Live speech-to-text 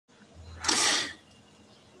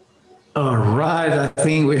All right, I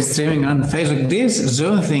think we're streaming on Facebook. This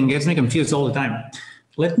Zoom thing gets me confused all the time.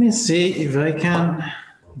 Let me see if I can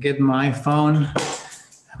get my phone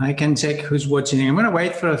and I can check who's watching. I'm gonna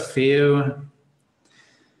wait for a few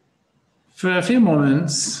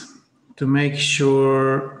moments to make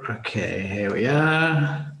sure. Okay, here we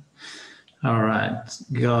are. All right,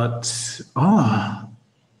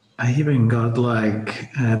 I even got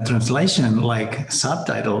like translation, like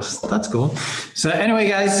subtitles. That's cool. So anyway,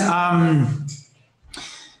 guys,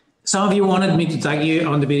 some of you wanted me to tag you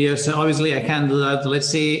on the video, so obviously I can't do that. Let's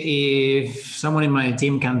see if someone in my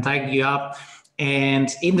team can tag you up.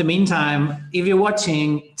 And in the meantime, if you're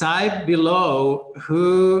watching, type below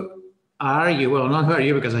who are you? Well, not who are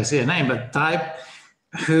you because I see a name, but type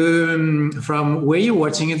from where you're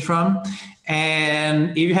watching it from. And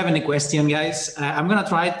if you have any question, guys, I'm gonna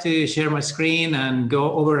try to share my screen and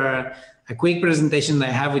go over a quick presentation that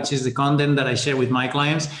I have, which is the content that I share with my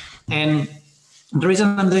clients. And the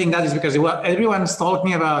reason I'm doing that is because everyone's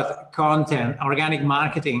talking about content, organic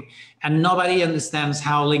marketing, and nobody understands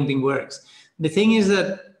how LinkedIn works. The thing is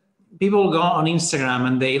that people go on Instagram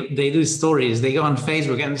and they do stories, they go on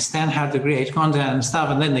Facebook, understand how to create content and stuff,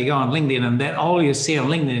 and then they go on LinkedIn, and then all you see on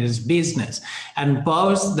LinkedIn is business and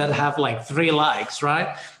posts that have like 3 likes,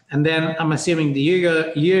 right? And then I'm assuming if you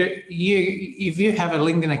have a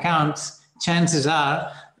LinkedIn account, chances are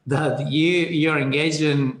that your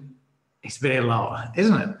engagement is very low,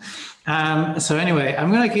 isn't it? So anyway, I'm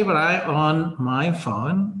gonna keep an eye on my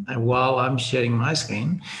phone while I'm sharing my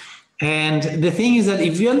screen. And the thing is that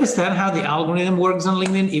if you understand how the algorithm works on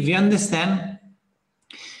LinkedIn, if you understand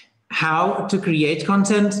how to create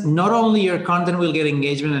content, not only your content will get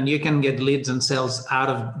engagement and you can get leads and sales out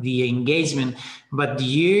of the engagement, but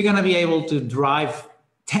you're going to be able to drive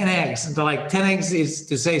 10x. Like 10x is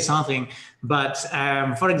to say something, but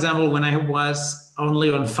for example, when I was only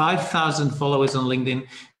on 5,000 followers on LinkedIn,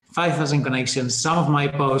 5,000 connections, some of my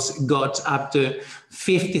posts got up to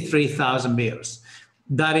 53,000 views.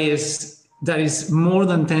 That is more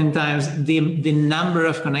than 10 times the number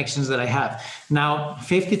of connections that I have. Now,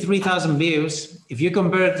 53,000 views, if you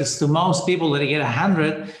compare this to most people that get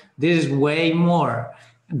 100, this is way more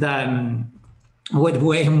than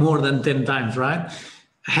 10 times, right?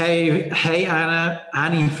 Hey,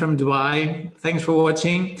 Annie from Dubai, thanks for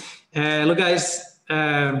watching. Look, guys,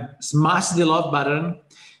 smash the love button.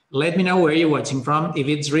 Let me know where you're watching from. If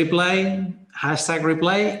it's replay, hashtag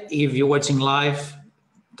replay. If you're watching live,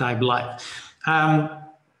 type live.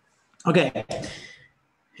 Okay.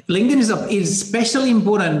 LinkedIn is especially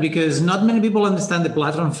important because not many people understand the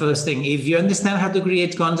platform first thing. If you understand how to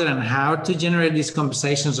create content and how to generate these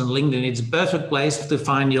conversations on LinkedIn, it's a perfect place to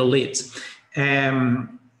find your leads.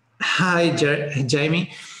 Hi,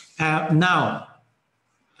 Jamie. Now,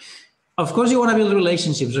 of course, you want to build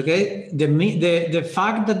relationships, okay? The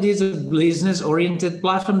fact that this is a business-oriented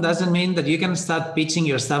platform doesn't mean that you can start pitching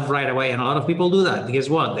your stuff right away. And a lot of people do that. Guess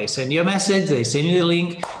what? They send you a message, they send you the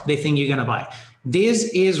link, they think you're going to buy. This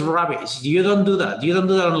is rubbish. You don't do that. You don't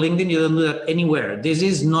do that on LinkedIn. You don't do that anywhere. This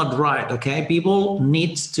is not right, okay? People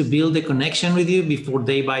need to build a connection with you before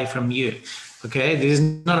they buy from you. Okay, this is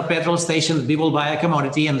not a petrol station. People buy a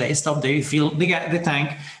commodity and they stop, they fill the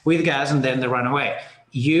tank with gas and then they run away.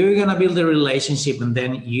 You're going to build a relationship and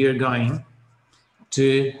then you're going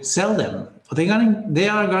to sell them. They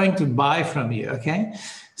are going to buy from you, okay?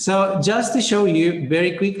 So just to show you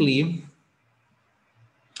very quickly,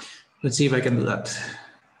 let's see if I can do that.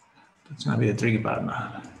 That's going to be the tricky part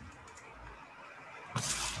now.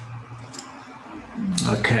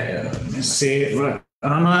 Okay, let me see. Where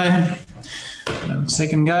am I? 1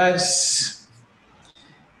 second, guys.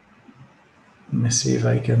 Let me see if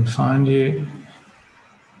I can find you.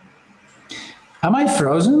 Am I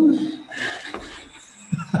frozen?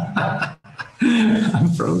 I'm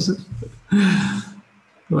frozen.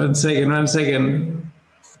 1 second, 1 second.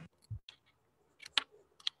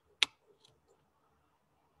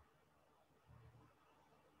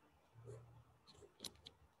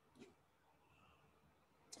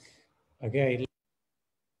 Okay.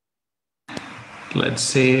 Let's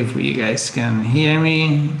see if you guys can hear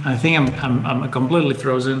me. I think I'm completely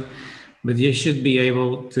frozen, but you should be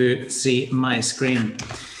able to see my screen.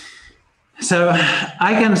 So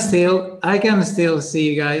I can still see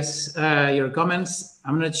you guys, your comments.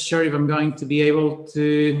 I'm not sure if I'm going to be able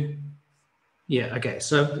to. Yeah. Okay.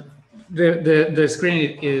 So the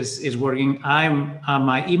screen is working.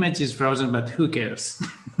 My image is frozen, but who cares?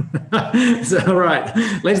 So all right,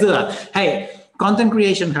 let's do that. Hey, content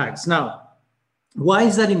creation hacks now. Why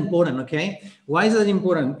is that important? Okay, why is that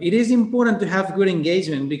important? It is important to have good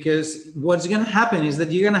engagement, because what's going to happen is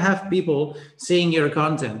that you're going to have people seeing your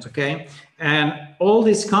content. Okay, and all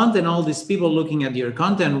this content, all these people looking at your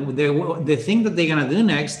content, the thing that they're going to do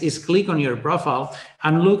next is click on your profile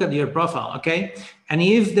and look at your profile. Okay, and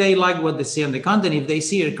if they like what they see on the content, if they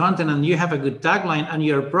see your content and you have a good tagline and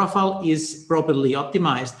your profile is properly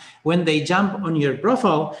optimized, when they jump on your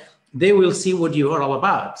profile, they will see what you are all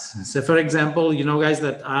about. So for example, you know, guys,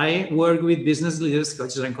 that I work with business leaders,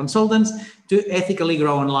 coaches, and consultants to ethically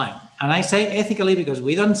grow online. And I say ethically because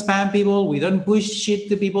we don't spam people, we don't push shit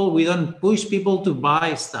to people, we don't push people to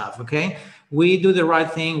buy stuff, okay? We do the right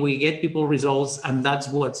thing, we get people results, and that's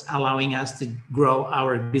what's allowing us to grow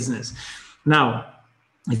our business. Now,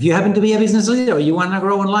 if you happen to be a business leader, or you want to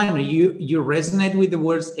grow online, or you resonate with the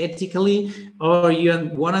words ethically, or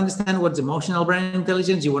you want to understand what's emotional brand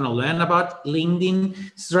intelligence, you want to learn about LinkedIn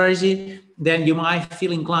strategy, then you might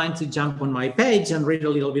feel inclined to jump on my page and read a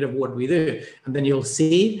little bit of what we do. And then you'll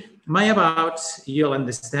see my about, you'll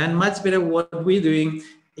understand much better what we're doing.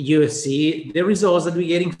 You see the results that we're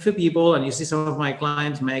getting for people, and you see some of my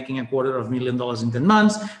clients making $250,000 in 10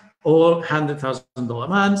 months or $100,000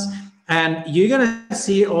 months. And you're going to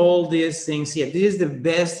see all these things here. This is the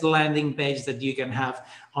best landing page that you can have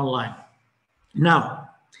online. Now,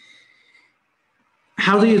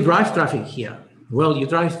 how do you drive traffic here? Well, you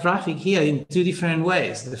drive traffic here in two different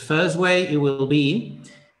ways. The first way, it will be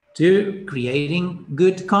to creating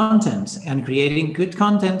good content, and creating good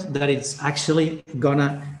content that it's actually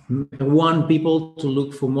gonna want people to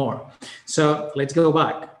look for more. So let's go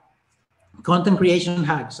back. Content creation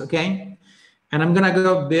hacks, okay? And I'm gonna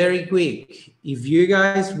go very quick. If you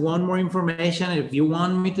guys want more information, if you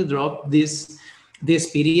want me to drop this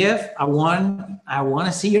PDF, I want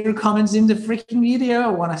to see your comments in the freaking video. I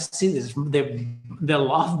want to see the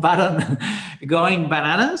love button going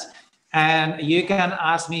bananas. And you can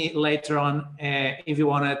ask me later on if you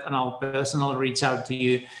want it, and I'll personally reach out to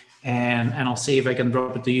you, and I'll see if I can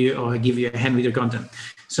drop it to you or give you a hand with your content.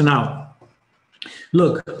 So now,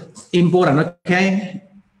 look, important, okay?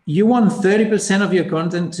 You want 30% of your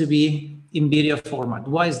content to be in video format.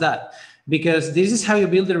 Why is that? Because this is how you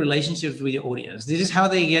build the relationships with your audience. This is how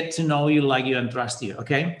they get to know you, like you, and trust you,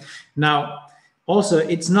 okay? Now, also,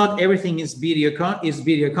 it's not everything is video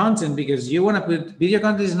content, because you want to put video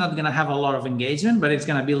content is not going to have a lot of engagement, but it's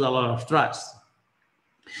going to build a lot of trust.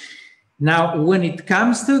 Now, when it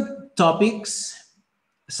comes to topics,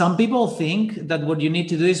 some people think that what you need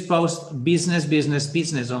to do is post business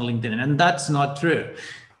on LinkedIn, and that's not true.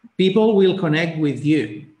 People will connect with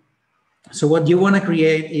you. So what you want to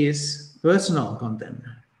create is personal content.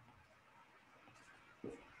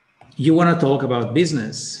 You want to talk about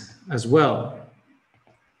business as well,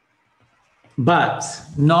 but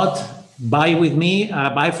not buy with me,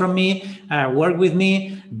 buy from me, work with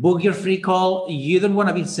me, book your free call. You don't want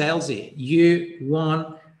to be salesy. You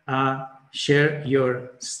want to share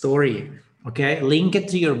your story, okay? Link it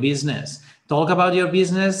to your business. Talk about your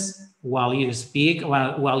business while you speak,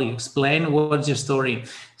 while you explain what's your story.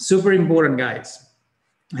 Super important, guys.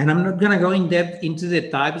 And I'm not going to go in depth into the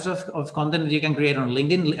types of content that you can create on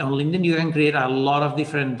LinkedIn. On LinkedIn, you can create a lot of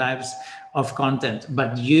different types of content,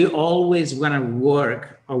 but you always want to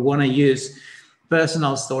work or want to use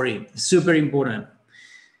personal story. Super important.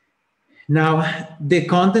 Now, the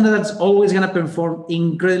content that's always going to perform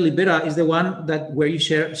incredibly better is the one where you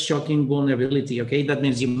share shocking vulnerability, okay? That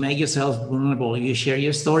means you make yourself vulnerable. You share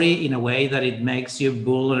your story in a way that it makes you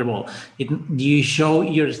vulnerable. You show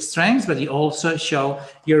your strengths, but you also show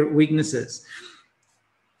your weaknesses.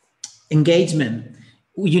 Engagement.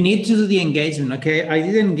 You need to do the engagement, okay? I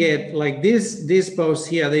didn't get, like, this posts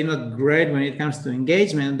here, they're not great when it comes to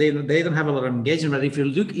engagement. They don't have a lot of engagement, but if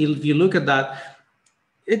you look at that,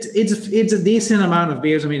 it's a decent amount of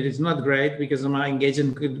views. I mean, it's not great because my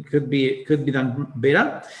engagement could be done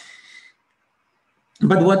better.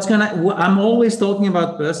 But I'm always talking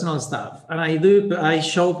about personal stuff, and I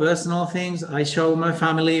show personal things. I show my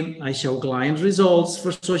family. I show client results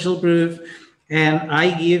for social proof, and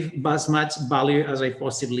I give as much value as I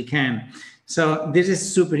possibly can. So this is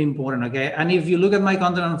super important, okay? And if you look at my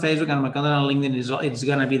content on Facebook and my content on LinkedIn, it's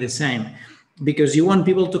gonna be the same, because you want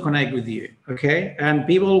people to connect with you, okay? And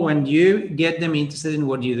people, when you get them interested in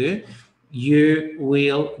what you do, you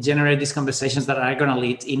will generate these conversations that are gonna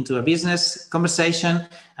lead into a business conversation,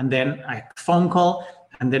 and then a phone call,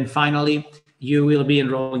 and then finally, you will be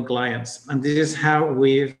enrolling clients. And this is how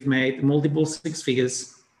we've made multiple six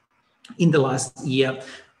figures in the last year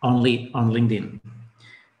only on LinkedIn.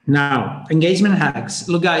 Now, engagement hacks.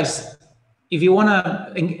 Look, guys, if you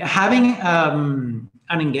wanna, having an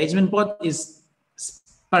engagement bot is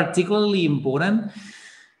particularly important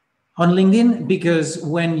on LinkedIn, because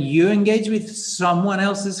when you engage with someone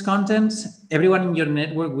else's content, everyone in your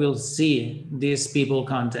network will see these people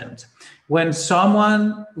content. When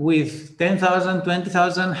someone with 10,000,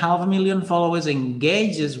 20,000, 500,000 followers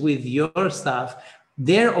engages with your stuff,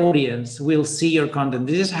 their audience will see your content.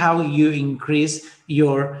 This is how you increase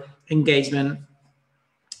your engagement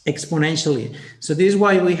exponentially. So this is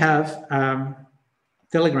why we have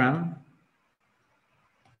Telegram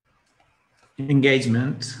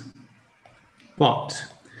engagement bot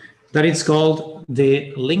that it's called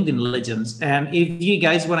the LinkedIn Legends. And if you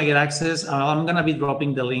guys want to get access, I'm going to be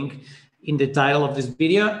dropping the link in the title of this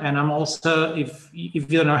video. And I'm also, if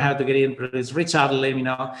you don't know how to get in, please reach out and let me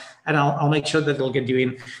know, and I'll make sure that they'll get you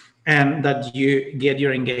in and that you get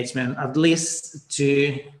your engagement at least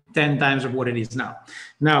to 10 times of what it is now.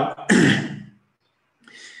 Now,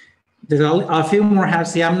 there's a few more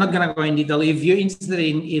hacks here. I'm not going to go in detail. If you're interested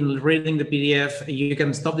in reading the PDF, you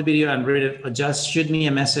can stop the video and read it, or just shoot me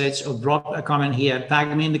a message or drop a comment here,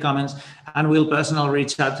 tag me in the comments, and we'll personally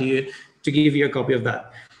reach out to you to give you a copy of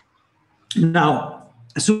that. Now,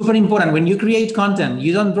 super important, when you create content,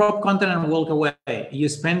 you don't drop content and walk away. You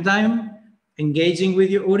spend time engaging with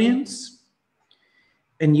your audience,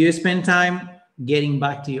 and you spend time getting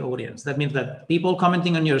back to your audience. That means that people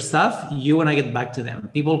commenting on your stuff, you want to get back to them.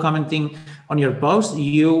 People commenting on your post,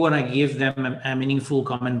 you want to give them a meaningful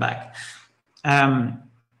comment back.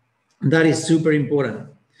 That is super important.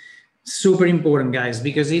 Super important, guys,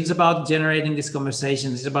 because it's about generating these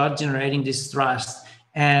conversations. It's about generating this trust.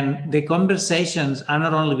 And the conversations are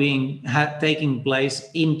not only taking place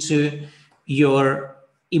into your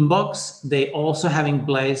inbox, they also having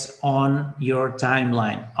place on your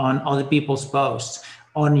timeline, on other people's posts,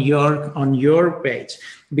 on your page,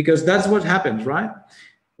 because that's what happens, right?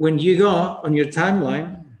 When you go on your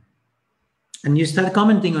timeline and you start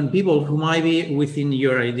commenting on people who might be within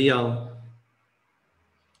your ideal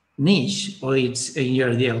niche, or it's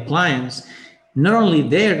your ideal clients, not only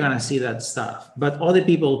they're gonna see that stuff, but other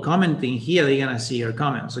people commenting here, they're gonna see your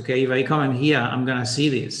comments. Okay, if I comment here, I'm gonna see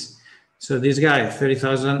this. So this guy,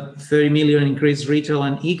 30 million increased retail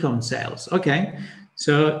and e-com sales. Okay,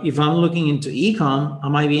 so if I'm looking into e-com, I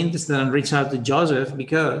might be interested and reach out to Joseph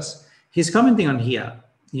because he's commenting on here,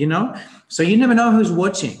 you know? So you never know who's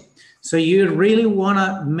watching. So you really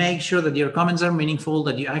wanna make sure that your comments are meaningful,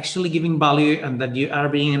 that you're actually giving value, and that you are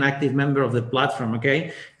being an active member of the platform,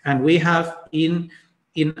 okay? And we have in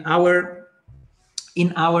our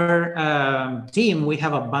team, we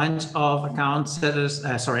have a bunch of account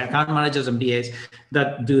managers and BAs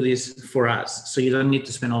that do this for us. So you don't need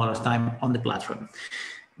to spend a lot of time on the platform.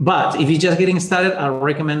 But if you're just getting started, I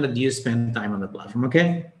recommend that you spend time on the platform,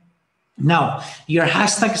 okay? Now, your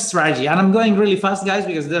hashtag strategy, and I'm going really fast, guys,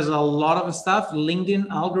 because there's a lot of stuff. LinkedIn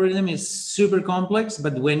algorithm is super complex,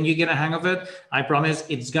 but when you get a hang of it, I promise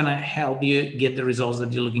it's gonna help you get the results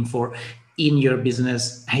that you're looking for in your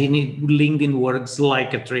business. LinkedIn works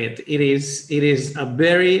like a treat. It is a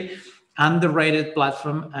very underrated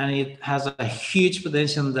platform, and it has a huge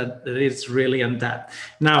potential that is really untapped.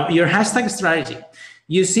 Now, your hashtag strategy.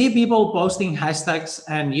 You see people posting hashtags,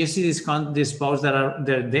 and you see these posts that are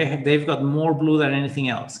they've got more blue than anything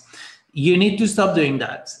else. You need to stop doing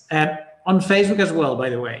that. And on Facebook as well, by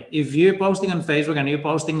the way, if you're posting on Facebook and you're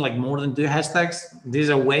posting like more than 2 hashtags, this is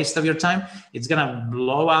a waste of your time. It's gonna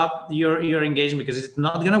blow up your engagement because it's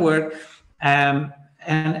not gonna work. And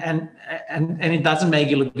it doesn't make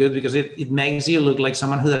you look good because it makes you look like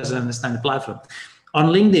someone who doesn't understand the platform. On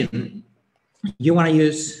LinkedIn, you wanna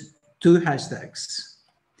use 2 hashtags.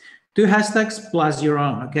 2 hashtags plus your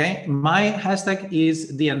own, okay? My hashtag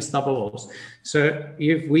is the Unstoppables. So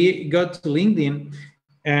if we go to LinkedIn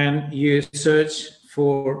and you search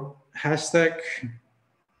for hashtag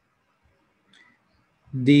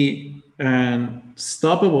the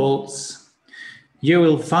Unstoppables, you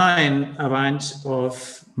will find a bunch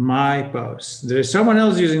of my posts. There's someone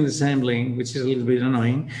else using the same link, which is a little bit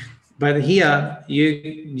annoying. But here,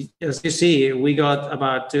 as you see, we got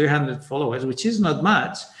about 200 followers, which is not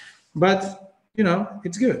much. But, you know,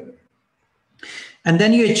 it's good. And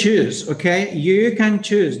then you choose, okay? You can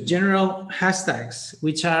choose general hashtags,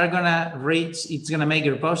 which are gonna reach, it's gonna make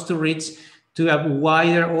your post to reach to a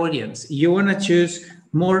wider audience. You wanna choose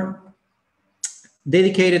more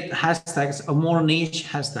dedicated hashtags or more niche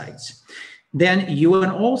hashtags. Then you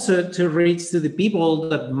want also to reach to the people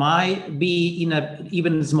that might be in an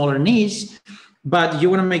even smaller niche, but you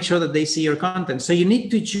want to make sure that they see your content. So you need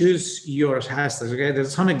to choose your hashtags, okay?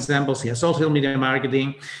 There's some examples here: social media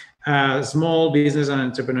marketing, small business and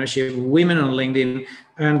entrepreneurship, women on LinkedIn,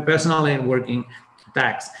 and personal networking,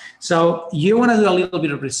 tags. So you want to do a little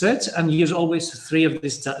bit of research and use always 3 of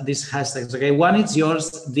these hashtags. Okay, one is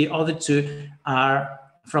yours, the other 2 are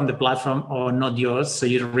from the platform or not yours, so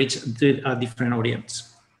you reach a different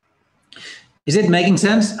audience. Is it making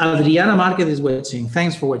sense? Adriana Marquez is watching.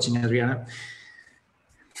 Thanks for watching, Adriana.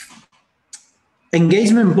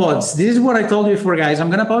 Engagement bots. This is what I told you before, guys. I'm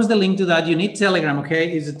going to post the link to that. You need Telegram,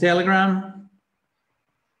 okay? It's a Telegram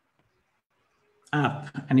app.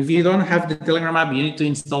 And if you don't have the Telegram app, you need to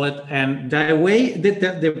install it. And the way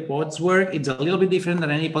that the bots work, it's a little bit different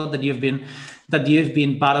than any bot that you've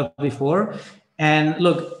been part of before. And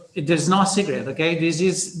look, there's no secret, okay? This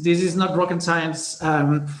is not rocket science.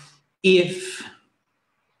 If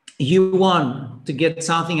you want to get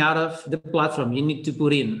something out of the platform, you need to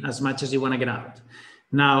put in as much as you want to get out.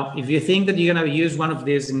 Now, if you think that you're going to use one of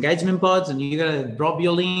these engagement bots and you're going to drop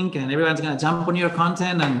your link and everyone's going to jump on your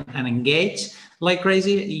content and engage like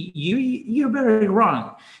crazy, you're very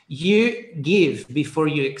wrong. You give before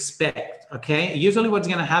you expect, okay? Usually what's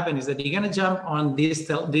going to happen is that you're going to jump on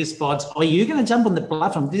these bots, or you're going to jump on the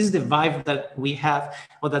platform. This is the vibe that we have,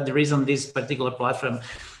 or that there is on this particular platform.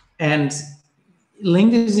 And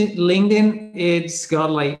LinkedIn, it's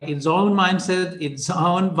got like its own mindset, its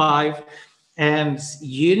own vibe, and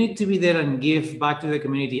you need to be there and give back to the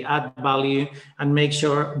community, add value, and make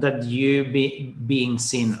sure that you being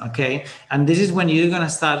seen, okay? And this is when you're gonna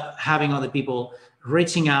start having other people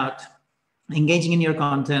reaching out, engaging in your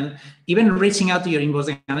content, even reaching out to your inbox.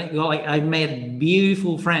 Like, I've made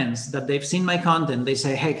beautiful friends that they've seen my content. They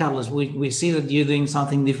say, hey, Carlos, we see that you're doing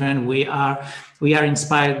something different. We are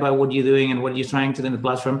inspired by what you're doing and what you're trying to do in the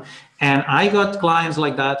platform. And I got clients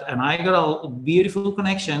like that, and I got all beautiful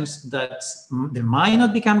connections that they might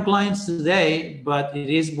not become clients today, but it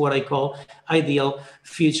is what I call ideal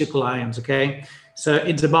future clients, okay? So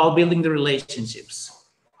it's about building the relationships.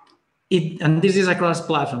 And this is across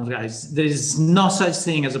platforms, guys. There is no such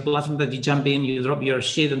thing as a platform that you jump in, you drop your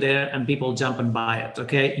shit in there, and people jump and buy it,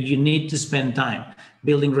 okay? You need to spend time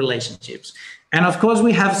building relationships. And of course,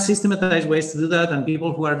 we have systematized ways to do that, and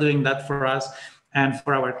people who are doing that for us and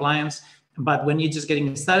for our clients. But when you're just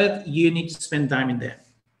getting started, you need to spend time in there.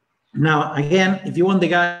 Now, again, if you want the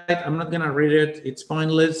guide, I'm not gonna read it. It's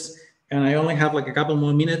pointless, and I only have like a couple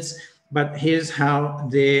more minutes, but here's how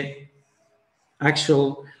the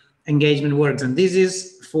actual engagement works. And this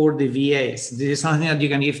is for the VAs. This is something that you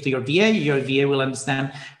can give to your VA. Your VA will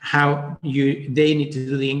understand how they need to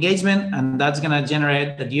do the engagement, and that's gonna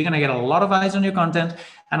generate that you're gonna get a lot of eyes on your content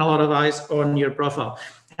and a lot of eyes on your profile.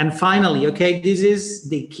 And finally, okay, this is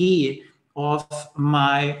the key of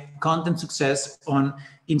my content success on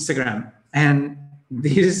Instagram. And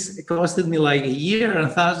this costed me like a year and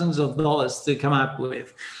thousands of dollars to come up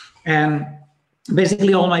with. And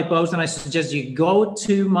basically all my posts, and I suggest you go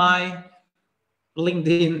to my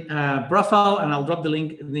LinkedIn profile, and I'll drop the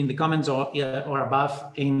link in the comments or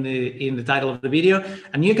above in the title of the video,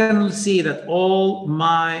 and you can see that all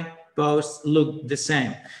my posts look the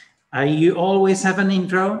same. You always have an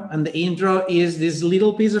intro, and the intro is this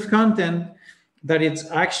little piece of content that it's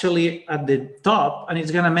actually at the top, and it's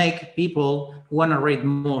gonna make people wanna read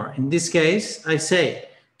more. In this case, I say,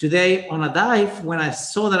 today on a dive, when I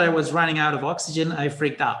saw that I was running out of oxygen, I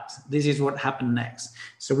freaked out. This is what happened next.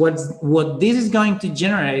 So what this is going to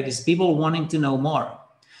generate is people wanting to know more.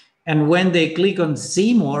 And when they click on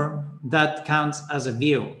see more, that counts as a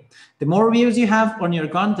view. The more views you have on your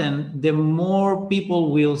content, the more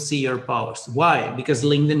people will see your post. Why? Because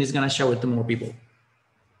LinkedIn is gonna show it to more people.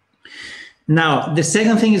 Now, the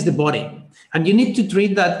second thing is the body. And you need to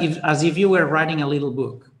treat that as if you were writing a little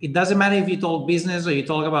book. It doesn't matter if you talk business or you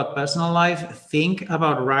talk about personal life. Think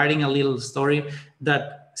about writing a little story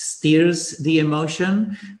that steers the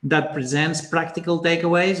emotion, that presents practical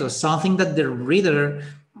takeaways, or something that the reader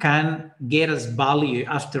can get as value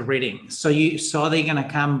after reading. So they're gonna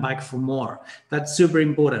come back for more. That's super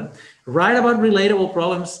important. Write about relatable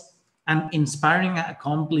problems and inspiring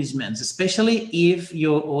accomplishments, especially if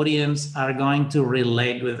your audience are going to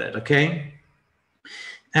relate with it, okay?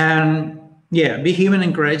 And yeah, be human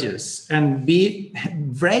and courageous, and be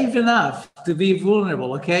brave enough to be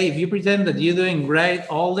vulnerable, okay? If you pretend that you're doing great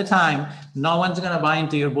all the time, no one's gonna buy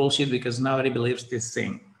into your bullshit because nobody believes this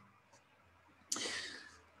thing.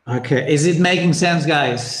 Okay, is it making sense,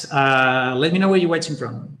 guys? Let me know where you're watching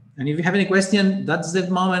from. And if you have any question, that's the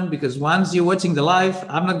moment, because once you're watching the live,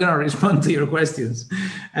 I'm not gonna respond to your questions.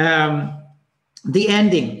 The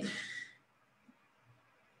ending.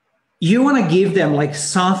 You want to give them like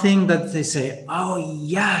something that they say, oh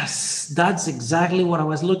yes, that's exactly what I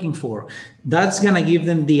was looking for. That's going to give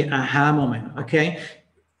them the aha moment, okay?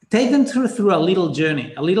 take them through a little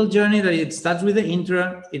journey that it starts with the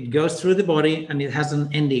intro, it goes through the body, and it has an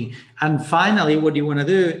ending. And finally, what you want to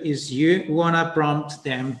do is you want to prompt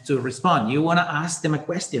them to respond. You want to ask them a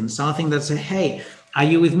question, something that says, hey, are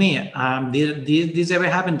you with me? Did this ever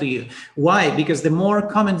happen to you? Why? Because the more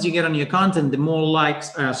comments you get on your content, the more likes,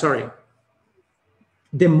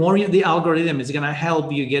 the more the algorithm is going to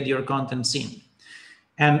help you get your content seen.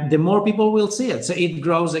 And the more people will see it. So it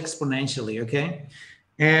grows exponentially, okay?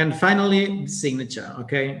 And finally, signature,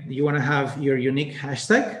 okay? You want to have your unique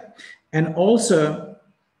hashtag, and also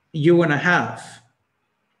you want to have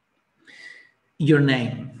your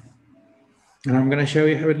name. And I'm going to show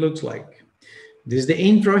you how it looks like. This is the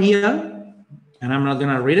intro here, and I'm not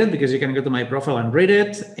going to read it because you can go to my profile and read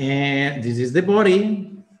it. And this is the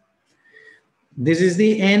body. This is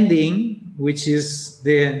the ending, which is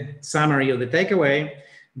the summary or the takeaway.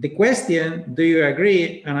 The question, do you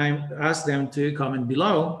agree? And I ask them to comment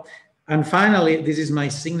below. And finally, this is my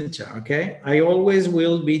signature, okay? I always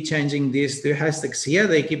will be changing these two hashtags here.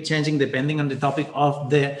 They keep changing depending on the topic of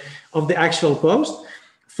the actual post.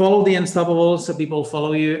 Follow the Unstoppable so people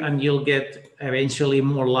follow you, and you'll get eventually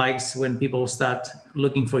more likes when people start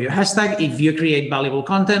looking for your hashtag. If you create valuable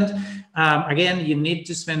content, again, you need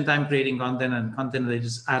to spend time creating content, and content that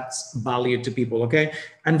just adds value to people, okay?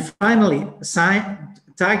 And finally,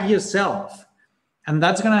 tag yourself. And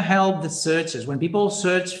that's going to help the searches. When people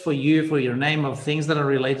search for you, for your name, of things that are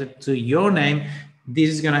related to your name, this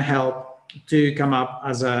is going to help to come up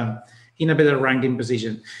as in a better ranking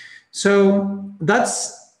position. So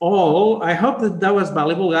that's all. I hope that was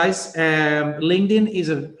valuable, guys. LinkedIn is,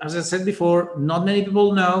 as I said before, not many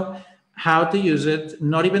people know how to use it.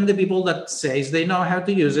 Not even the people that says they know how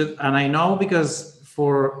to use it. And I know because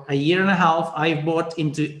for a year and a half, I've bought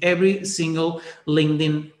into every single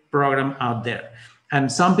LinkedIn program out there. And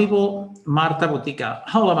some people, Marta Botica,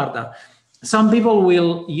 hola Marta. Some people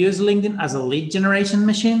will use LinkedIn as a lead generation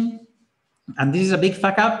machine. And this is a big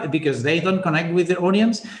fuck up because they don't connect with their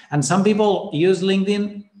audience. And some people use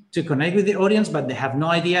LinkedIn to connect with the audience, but they have no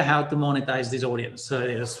idea how to monetize this audience. So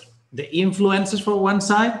there's the influencers for one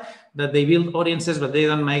side, that they build audiences, but they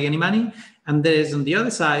don't make any money. And there is on the other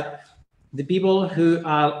side, the people who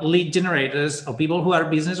are lead generators, or people who are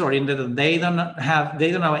business oriented, and they don't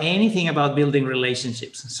know anything about building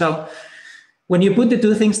relationships. So when you put the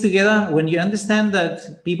two things together, when you understand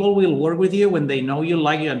that people will work with you when they know you,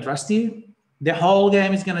 like you, and trust you, the whole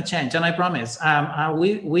game is going to change. And I promise,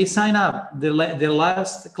 we sign up, the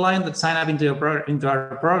last client that signed up into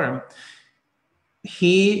our program,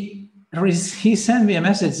 he sent me a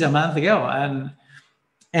message a month ago,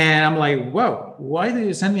 and I'm like, whoa, why do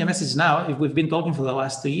you send me a message now if we've been talking for the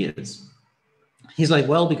last 2 years? He's like,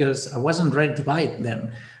 well, because I wasn't ready to buy it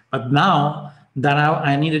then. But now that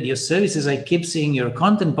I needed your services, I keep seeing your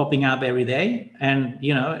content popping up every day. And,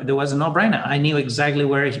 you know, there was a no-brainer. I knew exactly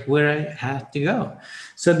where I had to go.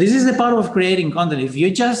 So this is the power of creating content. If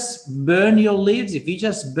you just burn your leads, if you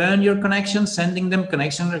just burn your connections, sending them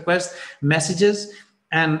connection requests, messages,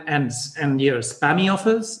 and your spammy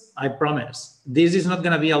offers, I promise, this is not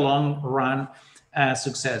going to be a long run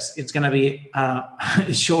success. It's going to be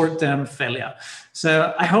a short-term failure.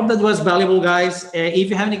 So I hope that was valuable, guys. If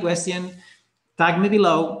you have any question, tag me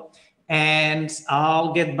below, and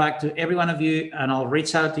I'll get back to every one of you, and I'll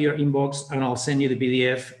reach out to your inbox, and I'll send you the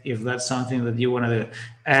PDF if that's something that you want to do.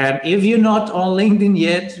 And if you're not on LinkedIn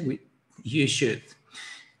yet, you should.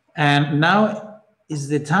 And now is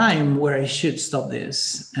the time where I should stop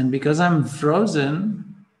this. And because I'm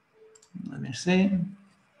frozen, let me see.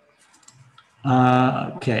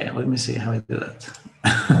 Okay, let me see how I do that.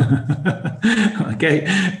 Okay,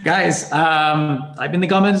 guys, type in the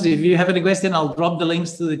comments if you have any question. I'll drop the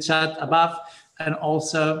links to the chat above, and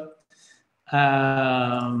also,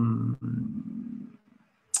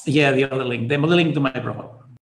 yeah, the other link, the link to my profile.